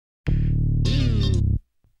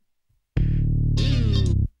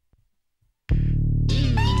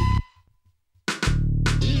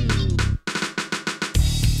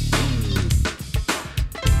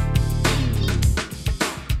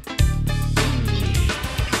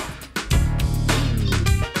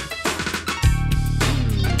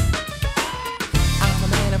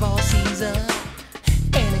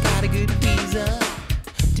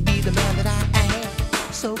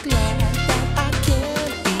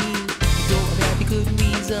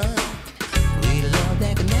season. Great love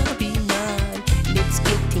that can never be mine. It's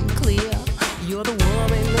getting clear, you're the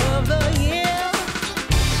woman of the year.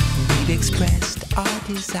 We've expressed our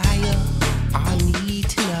desire, our need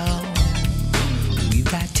to know. We've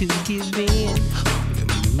got to give in,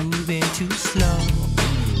 we're moving too slow.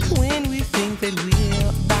 When we think that we're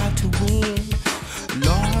about to win,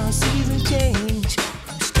 Lord, seasons change,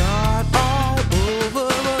 we start all over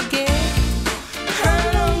again.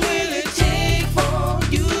 How long will it take for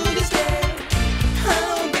you to stay? How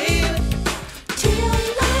long, baby, till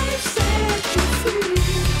life sets you free?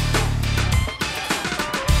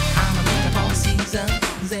 I'm a man of all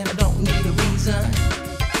seasons, and I don't need a reason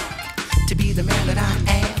to be the man that I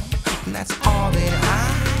am, and that's all that I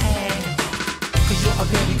have. 'Cause you're a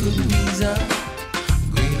very good reason.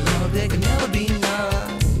 Great love that can never be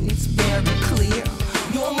none. It's very clear.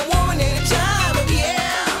 You're my woman anytime of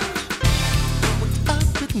year. What's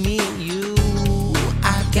up with me and you?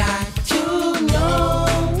 I've got to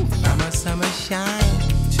know. From a summer shine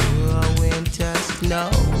to a winter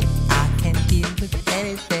snow, I can deal with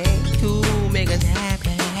anything to make us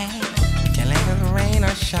happy. Can let it rain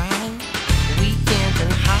or shine, weekends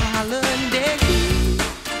and holidays.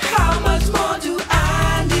 How much more do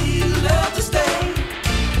I need love to stay?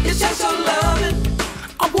 It's just so loving.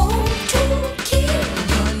 I want to keep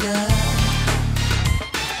your love.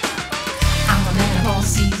 I'm a man of all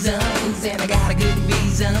seasons, and I got a good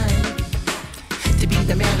reason to be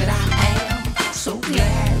the man that I am. So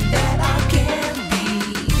glad that I can be.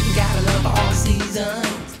 Gotta love all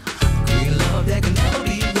seasons. Great love that can never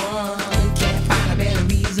be won. Can't find a better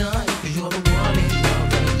reason, 'cause you're the woman of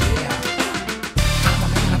the year. I'm a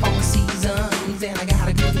man of all seasons, and I got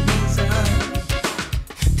a good reason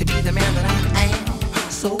to be the man that I am.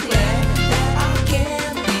 So glad that I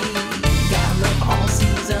can be. Gotta love all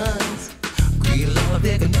seasons. Great love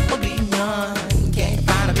that can never be won. Can't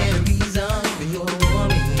find a better reason, 'cause you're the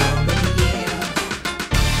woman of the year.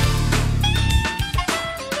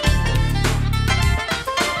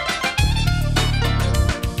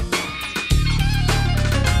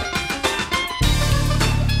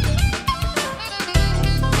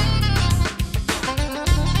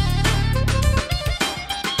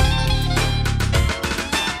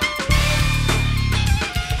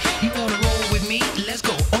 You wanna roll with me? Let's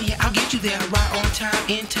go. Oh yeah, I'll get you there right on time,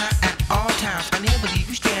 in time, at all times. I never leave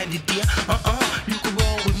you stranded, dear. You can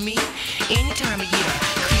roll with me any time of year.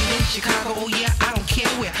 Cleveland, Chicago, oh yeah, I don't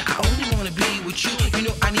care where. I only wanna be with you. You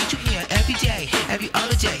know I need you here every day, every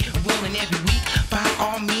other day, rolling every week, by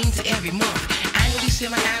all means, every month. Annually,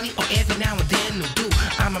 semi-annually, or every now and then will do.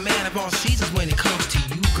 I'm a man of all seasons when it comes to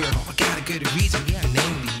you, girl. I got a good reason, yeah,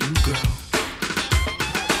 namely you, girl.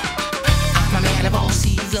 I'm a man of all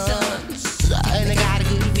seasons, and I got a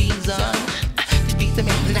good reason to be the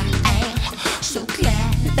man that I